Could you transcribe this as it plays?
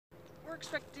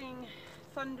expecting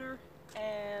thunder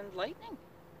and lightning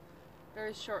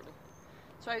very shortly.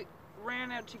 So I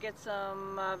ran out to get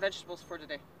some vegetables for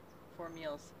today, for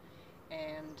meals.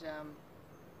 And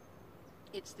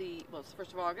it's the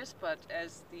 1st of August, but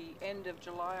as the end of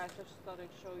July, I just thought I'd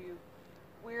show you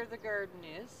where the garden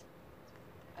is.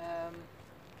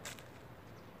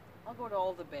 I'll go to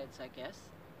all the beds, I guess.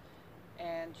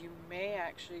 And you may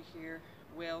actually hear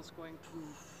whales going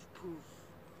poof, poof,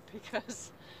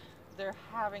 because they're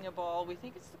having a ball. We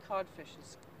think it's the codfish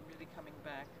is really coming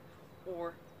back,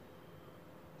 or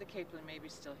the capelin may be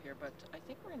still here, but I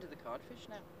think we're into the codfish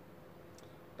now.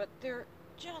 But they're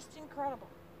just incredible.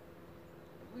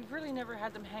 We've really never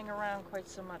had them hang around quite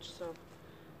so much, so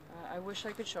I wish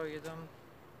I could show you them,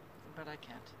 but I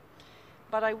can't.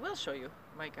 But I will show you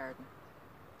my garden.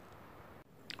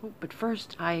 Oh, but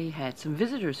first I had some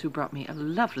visitors who brought me a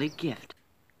lovely gift.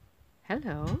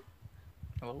 Hello.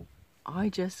 Hello. I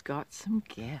just got some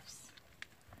gifts.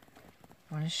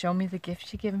 Want to show me the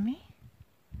gift you given me?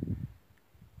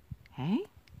 Hey,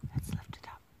 let's lift it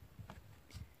up.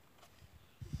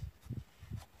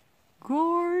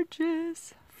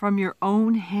 Gorgeous. From your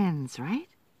own hands, right?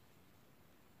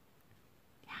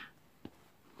 Yeah.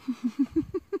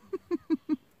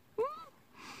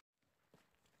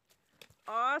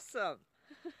 Awesome.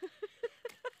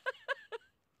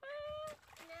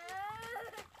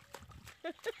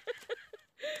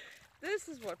 This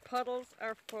is what puddles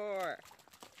are for.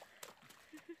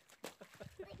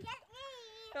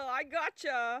 Oh, I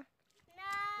gotcha.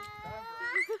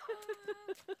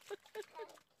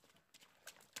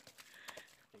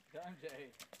 Take time, Jay.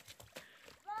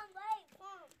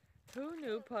 Who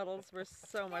knew puddles were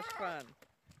so much fun?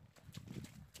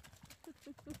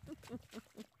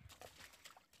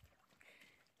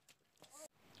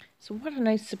 So what a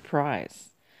nice surprise.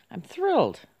 I'm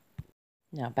thrilled.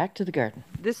 Now back to the garden.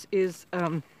 This is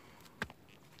a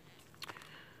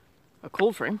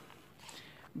cold frame,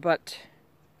 but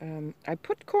I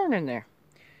put corn in there.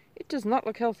 It does not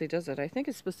look healthy, does it? I think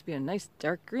it's supposed to be a nice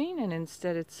dark green, and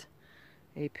instead it's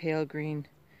a pale green,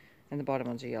 and the bottom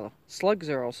one's a yellow. Slugs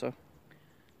are also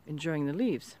enjoying the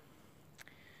leaves,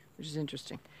 which is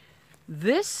interesting.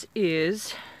 This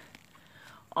is,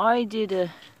 I did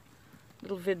a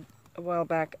little vid a while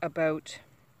back about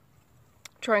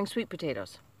trying sweet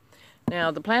potatoes.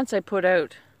 Now the plants I put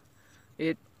out,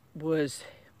 it was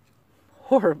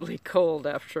horribly cold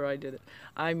after I did it.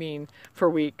 I mean, for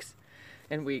weeks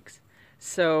and weeks.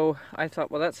 So I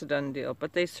thought, well, that's a done deal.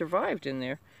 But they survived in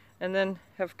there and then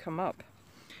have come up.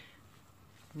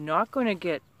 Not going to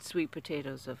get sweet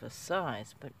potatoes of a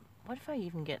size, but what if I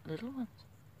even get little ones?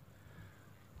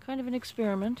 Kind of an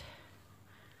experiment.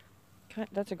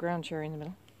 That's a ground cherry in the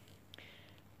middle.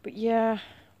 But yeah,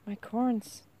 my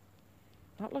corn's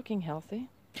not looking healthy.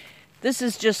 This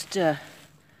is just a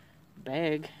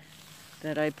bag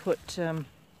that I put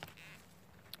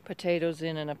potatoes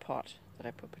in a pot that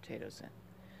I put potatoes in.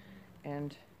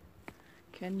 And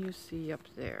can you see up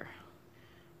there?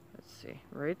 Let's see,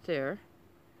 right there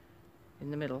in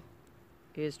the middle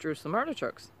is Jerusalem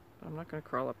artichokes. But I'm not going to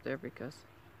crawl up there because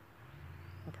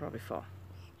I'll probably fall.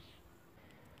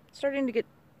 Starting to get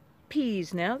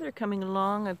peas now. They're coming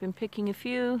along. I've been picking a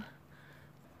few.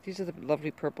 These are the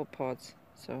lovely purple pods,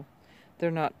 so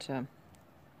they're not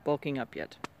bulking up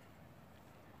yet.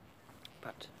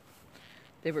 But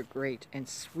they were great and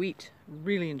sweet.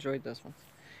 Really enjoyed those ones.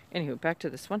 Anywho, back to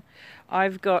this one.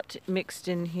 I've got mixed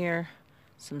in here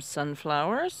some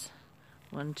sunflowers.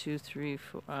 1, 2, 3,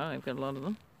 4. Oh, I've got a lot of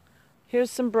them. Here's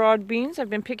some broad beans. I've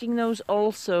been picking those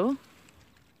also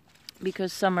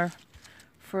because some are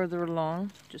further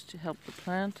along, just to help the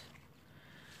plant.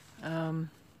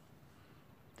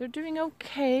 They're doing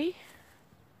okay.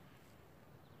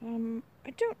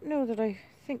 I don't know that I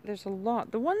think there's a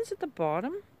lot. The ones at the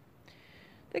bottom,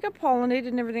 they got pollinated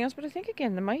and everything else, but I think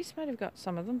again the mice might have got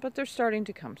some of them, but they're starting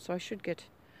to come, so I should get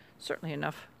certainly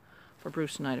enough for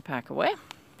Bruce and I to pack away.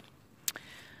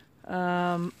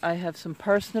 I have some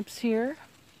parsnips here.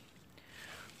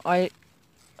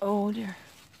 Oh dear.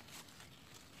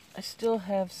 I still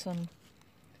have some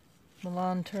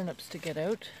Milan turnips to get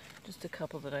out. Just a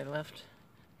couple that I left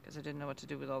because I didn't know what to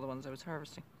do with all the ones I was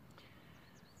harvesting.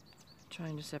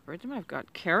 Trying to separate them. I've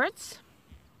got carrots,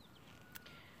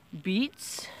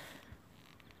 beets,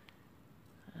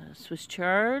 Swiss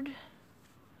chard,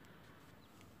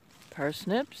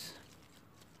 parsnips.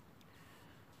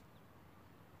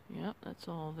 Yeah, that's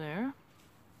all there.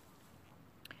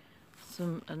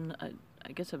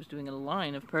 I guess I was doing a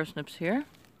line of parsnips here.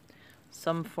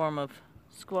 Some form of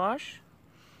squash.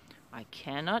 I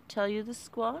cannot tell you the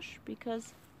squash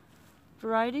because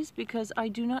varieties because I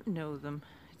do not know them.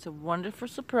 It's a wonderful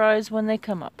surprise when they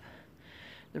come up.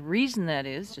 The reason that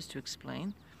is, just to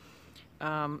explain,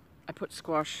 I put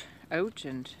squash out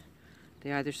and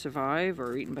they either survive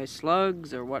or are eaten by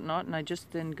slugs or whatnot, and I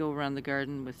just then go around the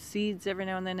garden with seeds every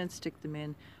now and then and stick them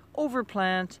in,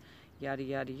 overplant, yada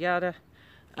yada yada,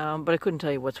 but I couldn't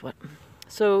tell you what's what.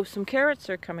 So some carrots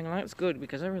are coming along. It's good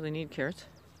because I really need carrots.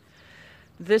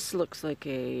 This looks like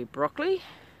a broccoli.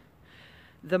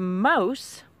 The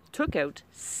mouse took out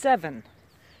 7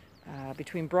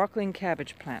 between broccoli and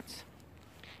cabbage plants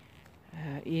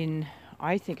in,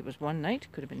 I think it was one night,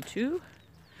 could have been 2.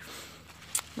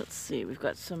 Let's see, we've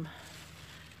got some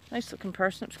nice looking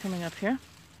parsnips coming up here.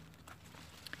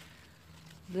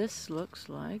 This looks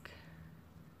like,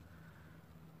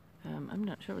 I'm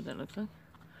not sure what that looks like.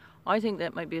 I think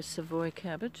that might be a Savoy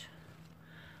cabbage.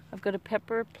 I've got a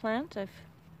pepper plant. I've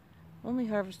only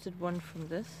harvested one from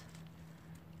this.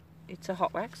 It's a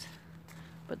hot wax,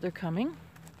 but they're coming.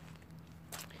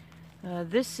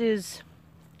 This is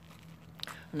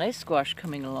a nice squash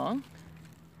coming along.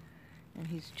 And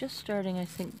he's just starting, I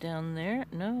think, down there.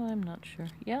 No, I'm not sure.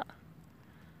 Yeah.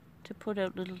 To put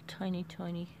out little tiny,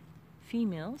 tiny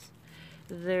females.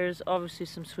 There's obviously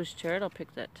some Swiss chard. I'll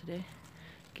pick that today.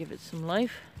 Give it some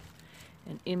life.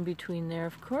 And in between there,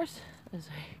 of course, as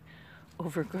I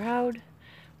overcrowd.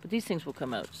 But these things will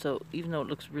come out. So even though it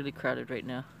looks really crowded right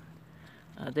now,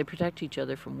 they protect each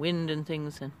other from wind and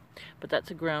things. But that's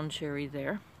a ground cherry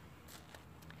there.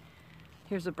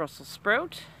 Here's a Brussels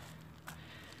sprout.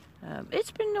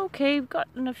 It's been okay. I've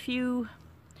gotten a few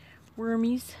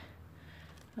wormies.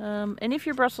 And if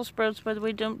your Brussels sprouts, by the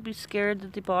way, don't be scared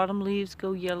that the bottom leaves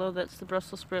go yellow. That's the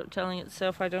Brussels sprout telling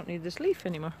itself, I don't need this leaf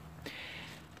anymore.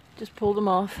 Just pull them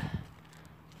off.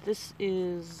 This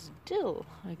is dill,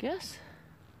 I guess.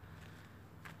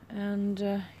 And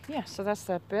yeah, so that's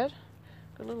that bed.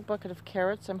 Got a little bucket of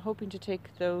carrots. I'm hoping to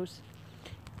take those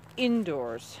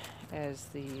indoors as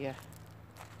the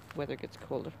weather gets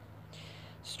colder.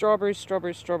 Strawberries,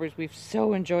 strawberries, strawberries. We've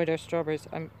so enjoyed our strawberries.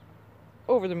 I'm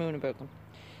over the moon about them.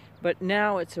 But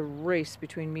now it's a race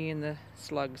between me and the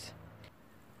slugs.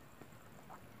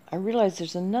 I realize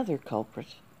there's another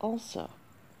culprit also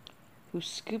who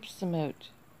scoops them out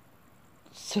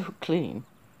so clean.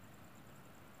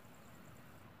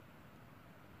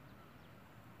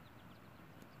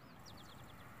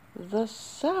 The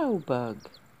sow bug.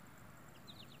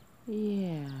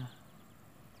 Yeah.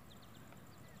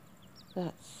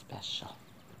 That's special.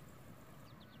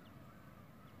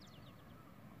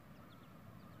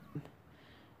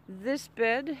 This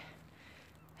bed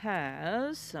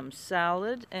has some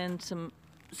salad and some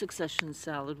succession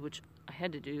salad, which I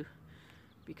had to do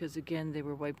because again they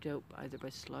were wiped out either by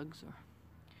slugs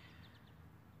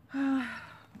or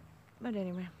but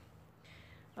anyway,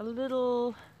 a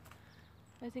little,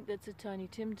 I think that's a tiny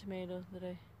Tim tomato that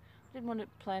I didn't want to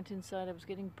plant inside. I was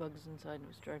getting bugs inside and it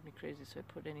was driving me crazy, so I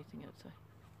put anything outside.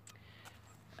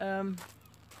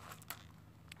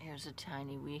 Here's a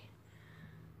tiny wee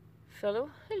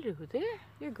fellow. Hello there.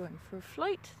 You're going for a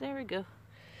flight. There we go.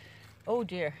 Oh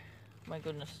dear. My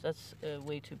goodness, that's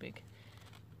way too big.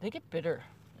 They get bitter.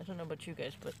 I don't know about you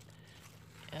guys, but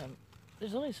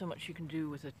there's only so much you can do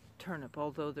with a turnip,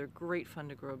 although they're great fun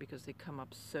to grow because they come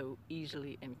up so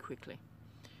easily and quickly.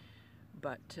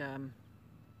 But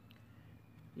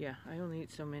yeah, I only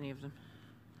eat so many of them.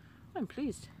 I'm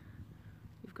pleased.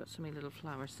 You've got so many little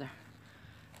flowers there.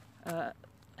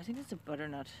 I think it's a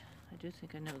butternut. I do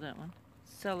think I know that one.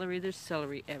 Celery, there's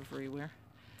celery everywhere.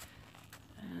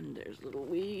 And there's a little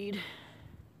weed.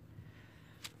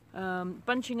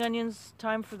 Bunching onions,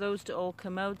 time for those to all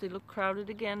come out. They look crowded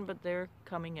again, but they're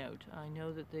coming out. I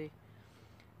know that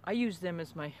I use them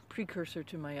as my precursor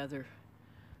to my other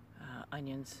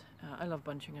onions. I love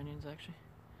bunching onions, actually.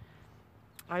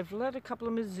 I've let a couple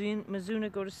of Mizuna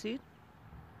go to seed.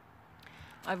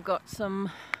 I've got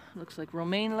some, looks like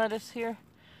romaine lettuce here.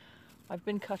 I've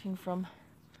been cutting from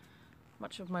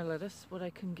much of my lettuce, what I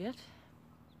can get.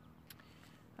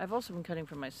 I've also been cutting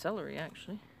from my celery,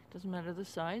 actually. Doesn't matter the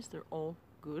size, they're all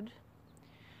good.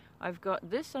 I've got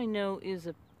this, I know, is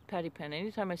a patty pan.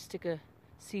 Anytime I stick a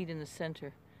seed in the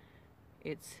center,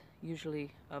 it's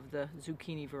usually of the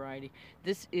zucchini variety.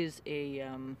 This is a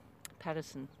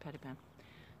Pattison patty pan.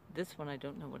 This one I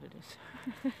don't know what it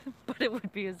is, but it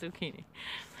would be a zucchini.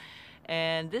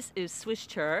 And this is Swiss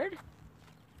chard,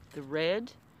 the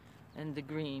red and the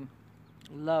green.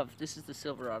 Love, this is the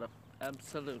Silverado.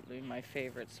 Absolutely my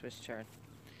favorite Swiss chard.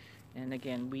 And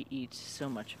again, we eat so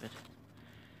much of it.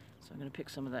 So I'm going to pick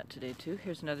some of that today too.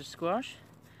 Here's another squash.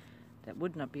 That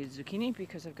would not be a zucchini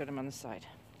because I've got them on the side.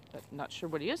 but not sure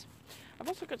what he is. I've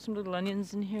also got some little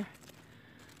onions in here.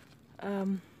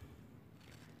 I'm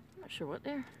not sure what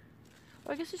they're.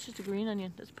 Well, I guess it's just a green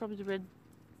onion. That's probably the red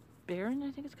baron,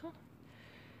 I think it's called.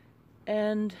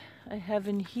 And I have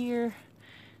in here,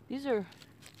 these are,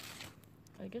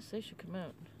 I guess they should come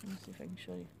out. Let me see if I can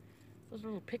show you. Those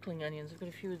little pickling onions. I've got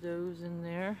a few of those in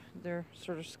there. They're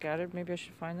sort of scattered. Maybe I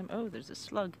should find them. Oh, there's a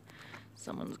slug.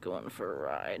 Someone's going for a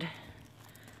ride.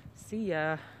 See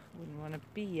ya. Wouldn't want to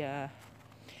be ya.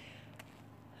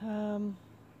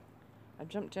 I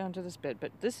jumped down to this bed,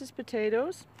 but this is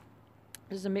potatoes.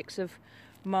 This is a mix of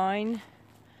mine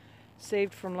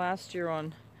saved from last year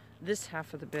on this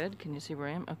half of the bed. Can you see where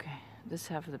I am? Okay, this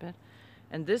half of the bed.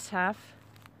 And this half,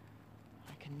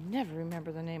 I can never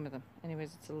remember the name of them.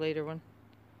 Anyways, it's a later one.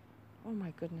 Oh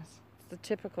my goodness. It's the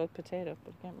typical potato,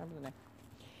 but I can't remember the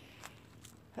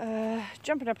name.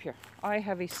 Jumping up here. I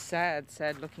have a sad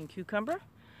looking cucumber.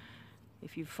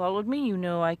 If you've followed me, you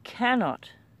know I cannot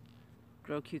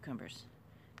grow cucumbers.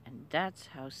 And that's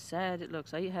how sad it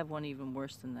looks. I have one even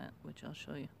worse than that, which I'll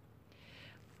show you.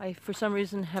 I, for some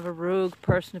reason, have a rogue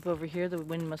parsnip over here. The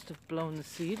wind must have blown the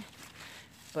seed.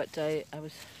 But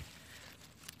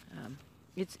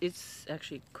it's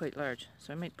actually quite large,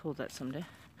 so I might pull that someday.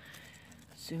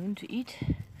 Soon to eat.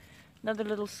 Another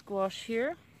little squash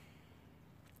here.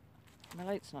 My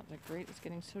light's not that great, it's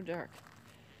getting so dark.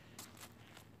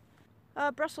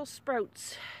 Brussels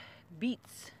sprouts,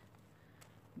 beets.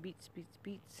 Beets.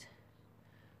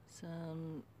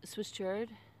 Some Swiss chard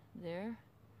there.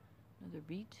 Another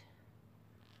beet.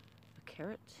 A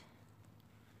carrot.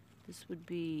 This would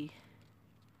be,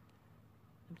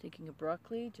 I'm thinking of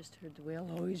broccoli. Just heard the whale.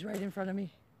 Oh, he's right in front of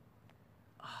me.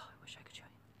 Oh, I wish I could show you.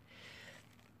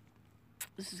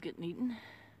 This is getting eaten.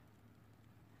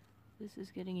 This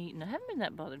is getting eaten. I haven't been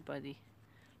that bothered by the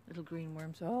little green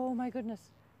worms. Oh my goodness.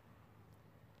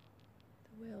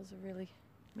 The whales are really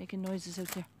making noises out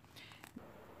there.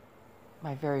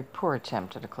 My very poor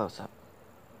attempt at a close-up.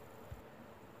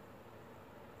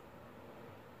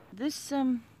 This,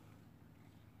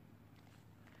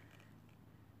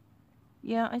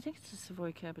 yeah, I think it's a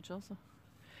Savoy cabbage also.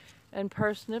 And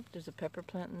parsnip, there's a pepper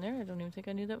plant in there. I don't even think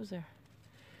I knew that was there.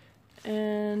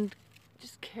 And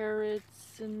just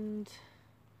carrots and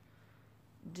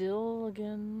dill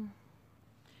again.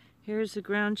 Here's the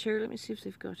ground cherry. Let me see if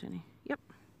they've got any. Yep.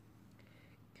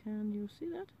 Can you see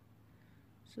that?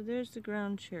 So there's the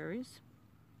ground cherries.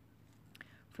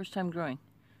 First time growing.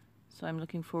 So I'm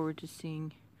looking forward to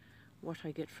seeing what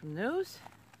I get from those.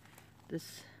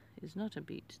 This is not a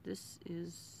beet. This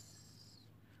is,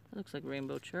 that looks like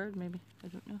rainbow chard maybe. I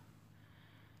don't know.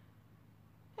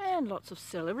 And lots of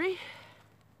celery.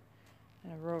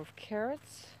 And a row of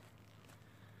carrots.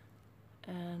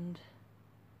 And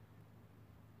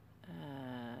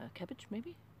cabbage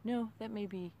maybe? No, that may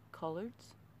be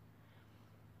collards.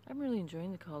 I'm really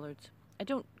enjoying the collards. I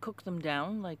don't cook them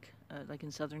down like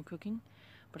in southern cooking,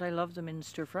 but I love them in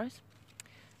stir fries.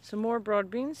 Some more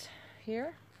broad beans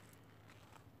here.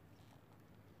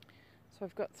 So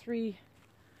I've got 3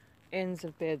 ends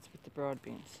of beds with the broad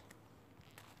beans.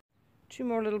 2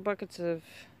 more little buckets of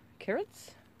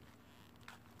carrots.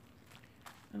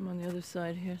 I'm on the other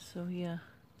side here, so yeah.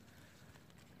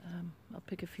 I'll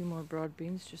pick a few more broad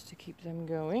beans just to keep them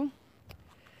going.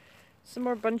 Some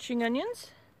more bunching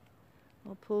onions.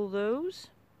 I'll pull those.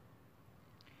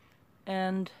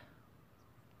 And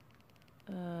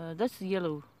that's the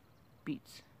yellow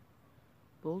beets.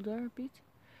 Bulldar beets.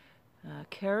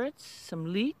 Carrots,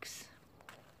 some leeks.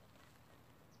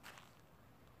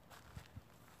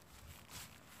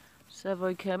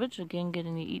 Savoy cabbage, again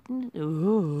getting eaten.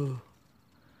 Ooh.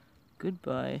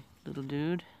 Goodbye, little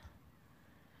dude.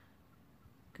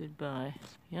 Goodbye.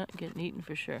 Yeah, getting eaten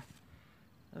for sure.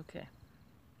 Okay.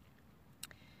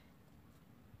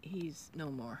 He's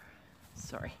no more.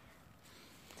 Sorry.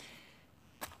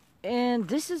 And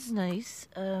this is nice.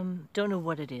 Don't know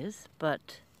what it is,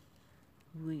 but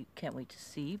we can't wait to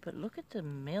see. But look at the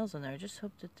males on there. I just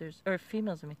hope that there's, or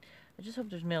females, I mean. I just hope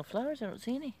there's male flowers. I don't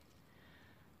see any.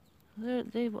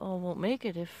 They all won't make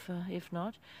it if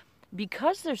not.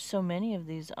 Because there's so many of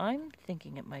these, I'm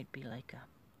thinking it might be like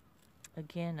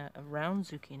a round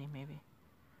zucchini maybe.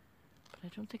 But I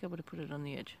don't think I would have put it on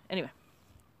the edge. Anyway,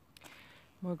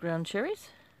 more ground cherries.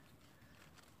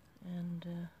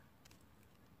 And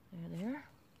there they are.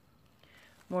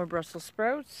 More Brussels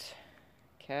sprouts,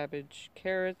 cabbage,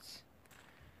 carrots.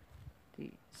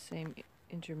 The same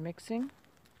intermixing.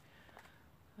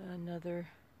 Another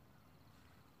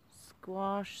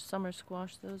squash, summer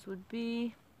squash those would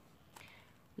be.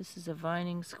 This is a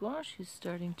vining squash. He's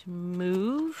starting to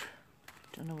move.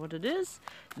 Don't know what it is.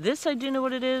 This I do know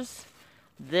what it is.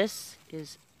 This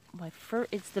is my first,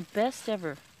 it's the best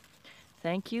ever.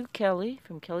 Thank you, Kelly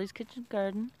from Kelly's Kitchen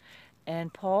Garden,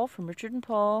 and Paul from Richard and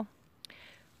Paul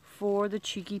for the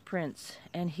Cheeky Prince.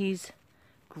 And he's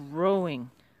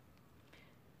growing.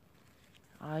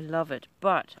 I love it,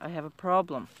 but I have a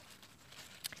problem.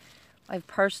 I have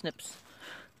parsnips,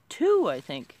 2 I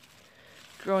think,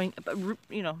 growing,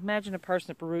 you know, imagine a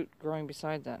parsnip root growing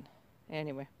beside that.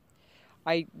 Anyway,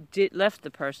 I left the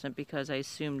parsnip because I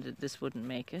assumed that this wouldn't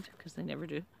make it, because they never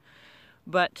do.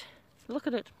 But look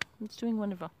at it, it's doing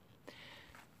wonderful.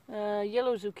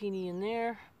 Yellow zucchini in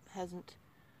there, hasn't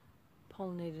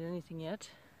pollinated anything yet.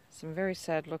 Some very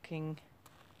sad looking,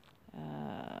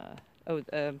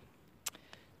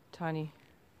 tiny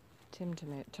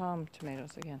Tom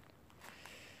tomatoes again.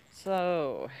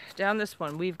 So down this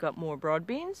one we've got more broad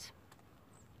beans,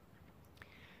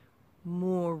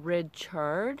 more red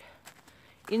chard.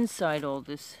 Inside all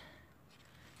this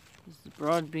is the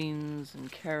broad beans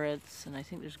and carrots, and I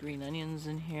think there's green onions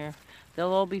in here.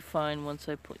 They'll all be fine once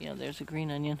I put, yeah, there's a green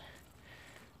onion.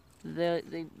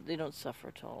 They don't suffer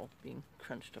at all being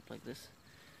crunched up like this.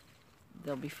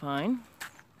 They'll be fine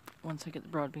once I get the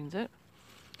broad beans out.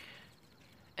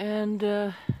 And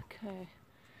okay,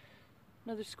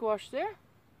 another squash there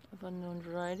of unknown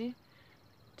variety.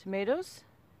 Tomatoes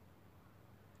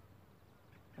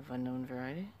of unknown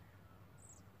variety.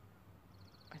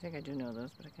 I think I do know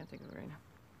those, but I can't think of it right now.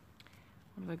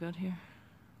 What have I got here?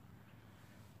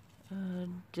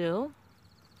 Dill,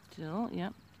 yeah.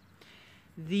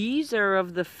 These are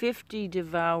of the 50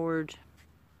 devoured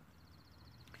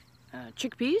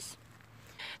chickpeas.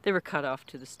 They were cut off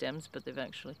to the stems, but they've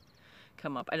actually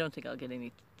come up. I don't think I'll get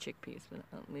any chickpeas, but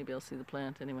maybe I'll see the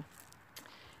plant anyway.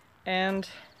 And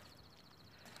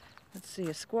let's see,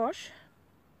 a squash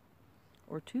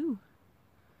or 2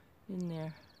 in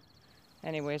there.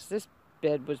 Anyways, this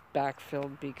bed was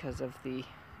backfilled because of the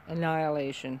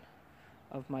annihilation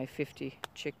of my 50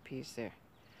 chickpeas there.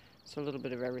 So a little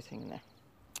bit of everything in there.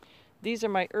 These are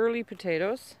my early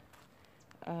potatoes.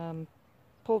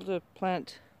 Pulled a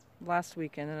plant last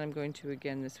weekend, and I'm going to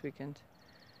again this weekend.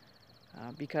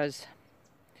 Because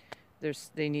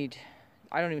they need,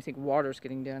 I don't even think water's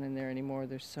getting down in there anymore.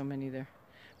 There's so many there.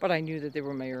 But I knew that they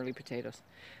were my early potatoes.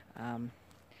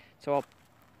 So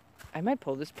I might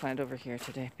pull this plant over here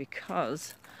today,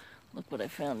 because look what I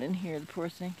found in here, the poor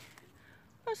thing.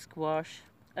 A squash.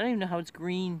 I don't even know how it's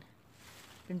green.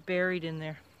 Been buried in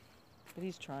there. But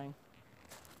he's trying.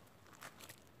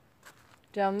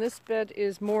 Down this bed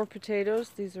is more potatoes.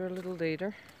 These are a little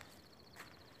later.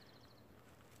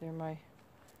 They're my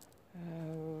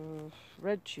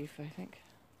red chief, I think.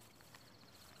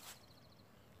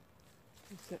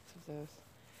 2 sets of those.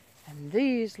 And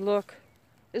these, look,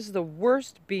 this is the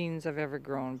worst beans I've ever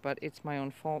grown, but it's my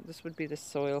own fault. This would be the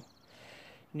soil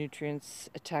nutrients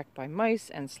attacked by mice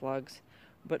and slugs.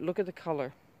 But look at the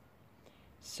color.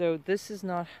 So this is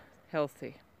not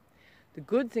healthy. The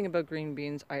good thing about green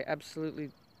beans, I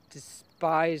absolutely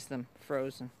despise them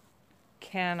frozen.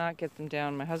 Cannot get them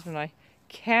down. My husband and I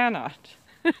cannot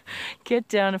get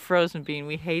down a frozen bean.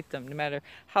 We hate them, no matter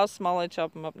how small I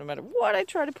chop them up, no matter what I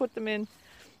try to put them in.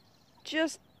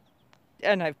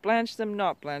 And I've blanched them,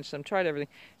 not blanched them, tried everything.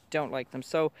 Don't like them.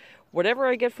 So whatever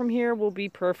I get from here will be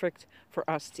perfect for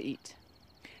us to eat.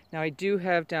 Now I do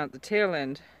have down at the tail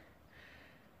end,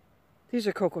 these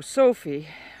are Coco Sophie.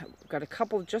 I've got a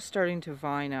couple just starting to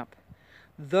vine up.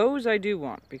 Those I do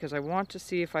want, because I want to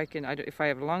see if I can, if I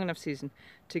have a long enough season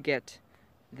to get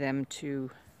them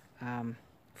to,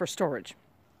 for storage.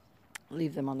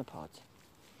 Leave them on the pods.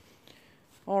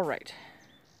 All right.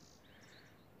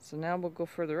 So now we'll go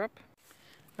further up.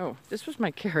 Oh, this was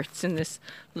my carrots in this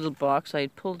little box. I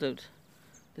had pulled out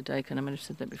the daikon. I might have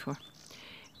said that before.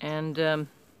 And they're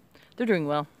doing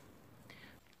well.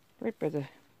 Right by the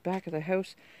back of the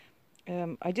house.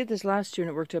 I did this last year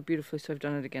and it worked out beautifully, so I've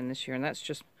done it again this year. And that's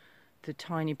just the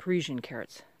tiny Parisian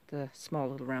carrots, the small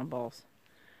little round balls.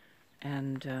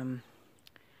 And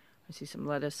I see some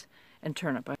lettuce and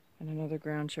turnip. And another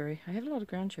ground cherry. I have a lot of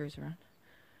ground cherries around.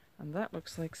 And that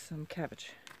looks like some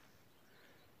cabbage.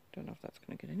 Don't know if that's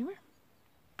going to get anywhere.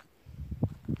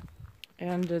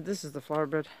 And this is the flower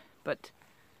bed, but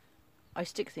I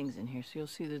stick things in here, so you'll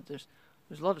see that there's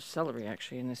a lot of celery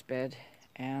actually in this bed,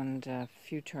 and a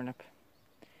few turnip.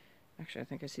 Actually, I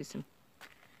think I see some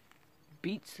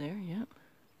beets there, yeah.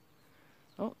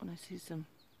 Oh, and I see some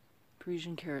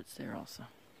Parisian carrots there also.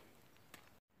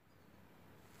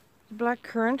 The black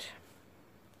currant,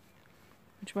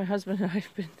 which my husband and I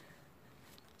have been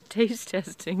taste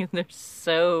testing, and they're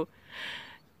so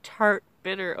tart,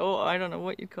 bitter. Oh, I don't know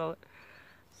what you call it.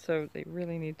 So they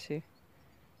really need to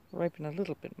ripen a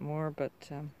little bit more, but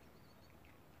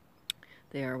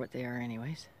they are what they are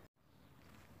anyways.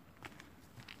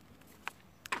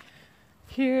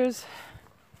 Here's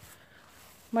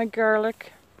my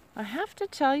garlic. I have to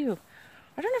tell you,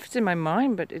 I don't know if it's in my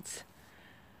mind, but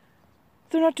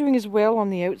they're not doing as well on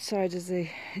the outside as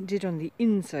they did on the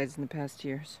insides in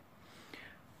the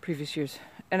previous years.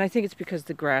 And I think it's because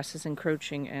the grass is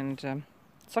encroaching and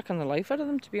sucking the life out of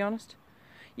them, to be honest.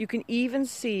 You can even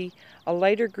see a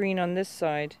lighter green on this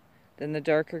side than the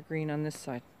darker green on this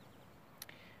side.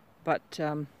 But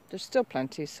there's still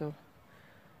plenty, so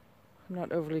I'm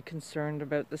not overly concerned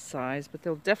about the size, but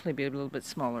they'll definitely be a little bit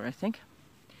smaller, I think.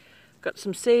 Got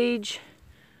some sage,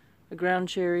 a ground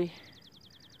cherry,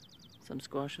 some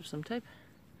squash of some type,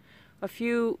 a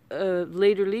few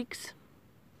later leeks,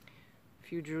 a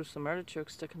few Jerusalem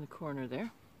artichokes stuck in the corner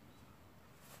there.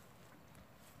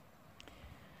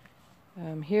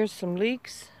 Here's some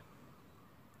leeks.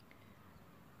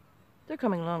 They're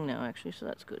coming along now, actually, so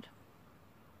that's good.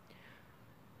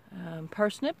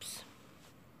 Parsnips.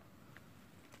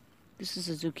 This is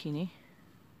a zucchini.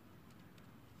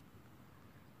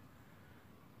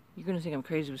 You're going to think I'm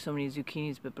crazy with so many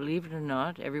zucchinis, but believe it or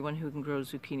not, everyone who can grow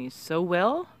zucchinis so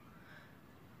well,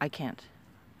 I can't.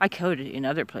 I could in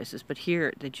other places, but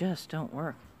here they just don't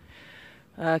work.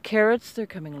 Carrots, they're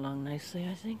coming along nicely,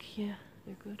 I think. Yeah,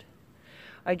 they're good.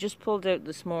 I just pulled out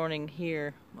this morning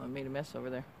here. Well, I made a mess over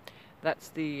there. That's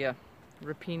the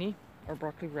rapini, or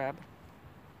broccoli rab.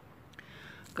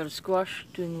 Got a squash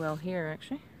doing well here,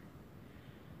 actually.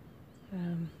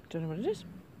 Don't know what it is.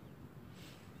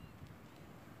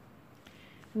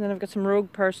 And then I've got some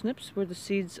rogue parsnips where the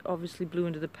seeds obviously blew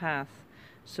into the path.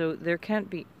 So there can't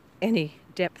be any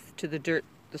depth to the dirt,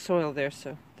 the soil there,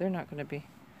 so they're not going to be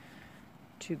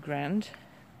too grand.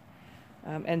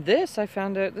 And this, I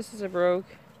found out, this is a rogue.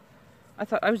 I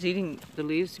thought I was eating the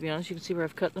leaves, to be honest. You can see where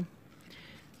I've cut them.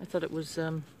 I thought it was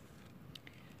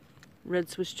red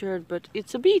Swiss chard, but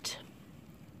it's a beet.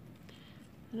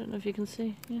 I don't know if you can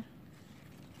see. Yeah.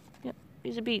 Yep,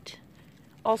 he's a beet.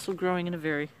 Also growing in a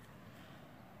very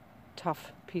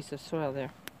tough piece of soil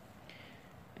there.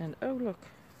 And oh look,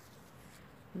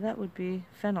 that would be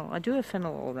fennel. I do have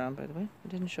fennel all around, by the way. I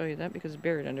didn't show you that because it's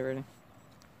buried under everything.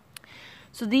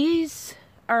 So these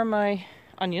are my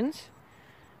onions,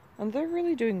 and they're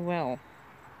really doing well.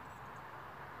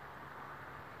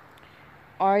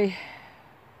 I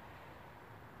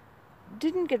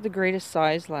didn't get the greatest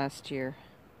size last year.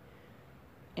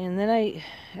 And then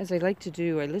as I like to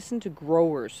do, I listened to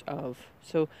growers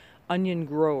so onion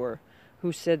grower,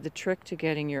 who said the trick to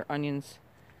getting your onions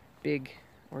big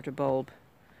or to bulb,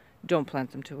 don't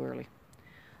plant them too early.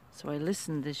 So I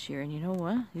listened this year, and you know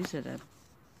what? These are the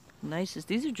nicest.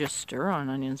 These are just stir-on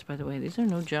onions, by the way. These are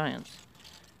no giants,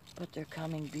 but they're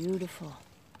coming beautiful.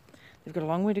 They've got a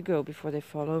long way to go before they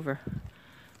fall over.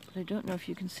 But I don't know if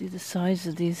you can see the size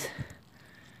of these.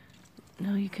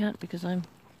 No, you can't, because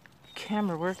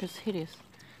camera work is hideous.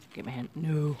 Get my hand.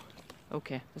 No.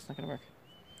 Okay, that's not going to work.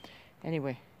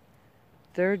 Anyway,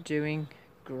 they're doing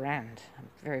grand. I'm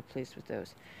very pleased with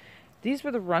those. These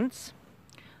were the runts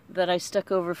that I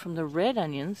stuck over from the red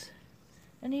onions,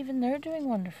 and even they're doing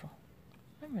wonderful.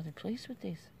 I'm really pleased with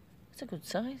these. It's a good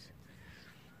size.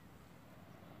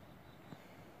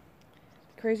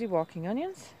 Crazy walking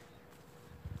onions.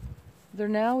 They're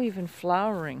now even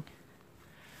flowering,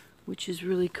 which is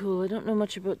really cool. I don't know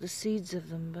much about the seeds of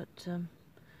them, but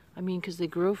I mean, because they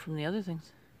grow from the other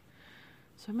things.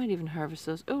 So I might even harvest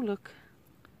those. Oh, look,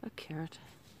 a carrot.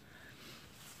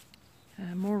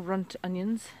 More runt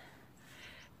onions.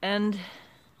 And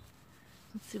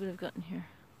let's see what I've got in here.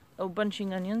 Oh,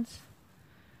 bunching onions.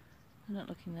 They're not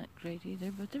looking that great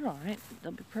either, but they're all right.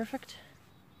 They'll be perfect.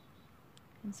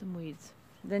 And some weeds.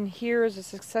 Then here is a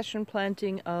succession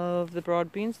planting of the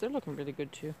broad beans. They're looking really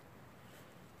good too.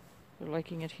 They're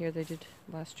liking it here. They did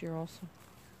last year also.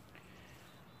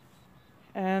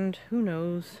 And who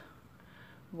knows?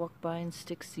 Walk by and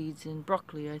stick seeds in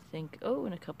broccoli, I think. Oh,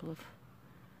 and a couple of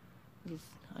little,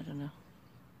 I don't know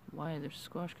why there's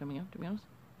squash coming up, to be honest.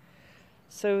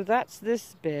 So that's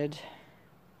this bed.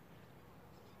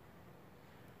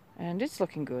 And it's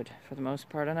looking good for the most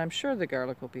part, and I'm sure the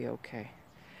garlic will be okay.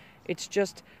 It's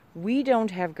just, we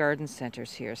don't have garden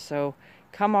centers here, so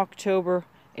come October,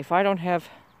 if I don't have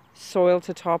soil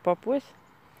to top up with,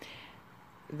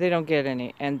 they don't get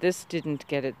any, and this didn't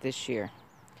get it this year.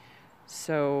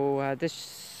 So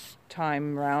this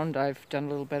time round I've done a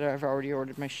little better. I've already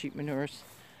ordered my sheep manures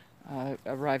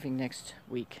arriving next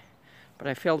week, but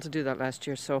I failed to do that last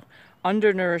year, so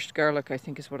undernourished garlic I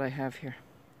think is what I have here.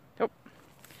 Oh,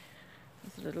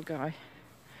 there's a little guy.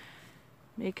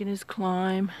 making his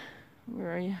climb.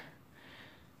 Where are you?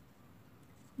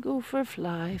 Gopher,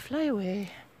 fly, fly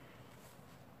away.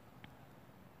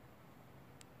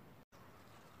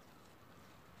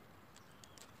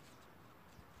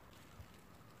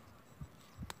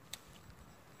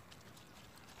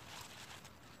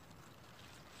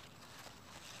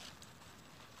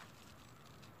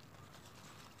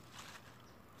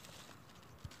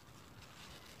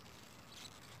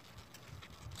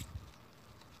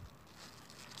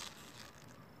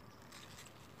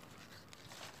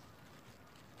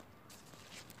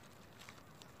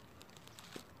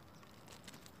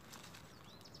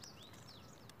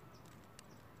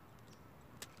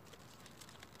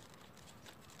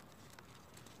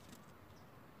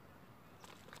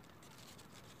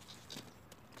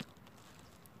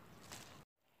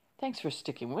 Thanks for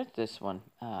sticking with this one,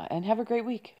 and have a great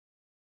week.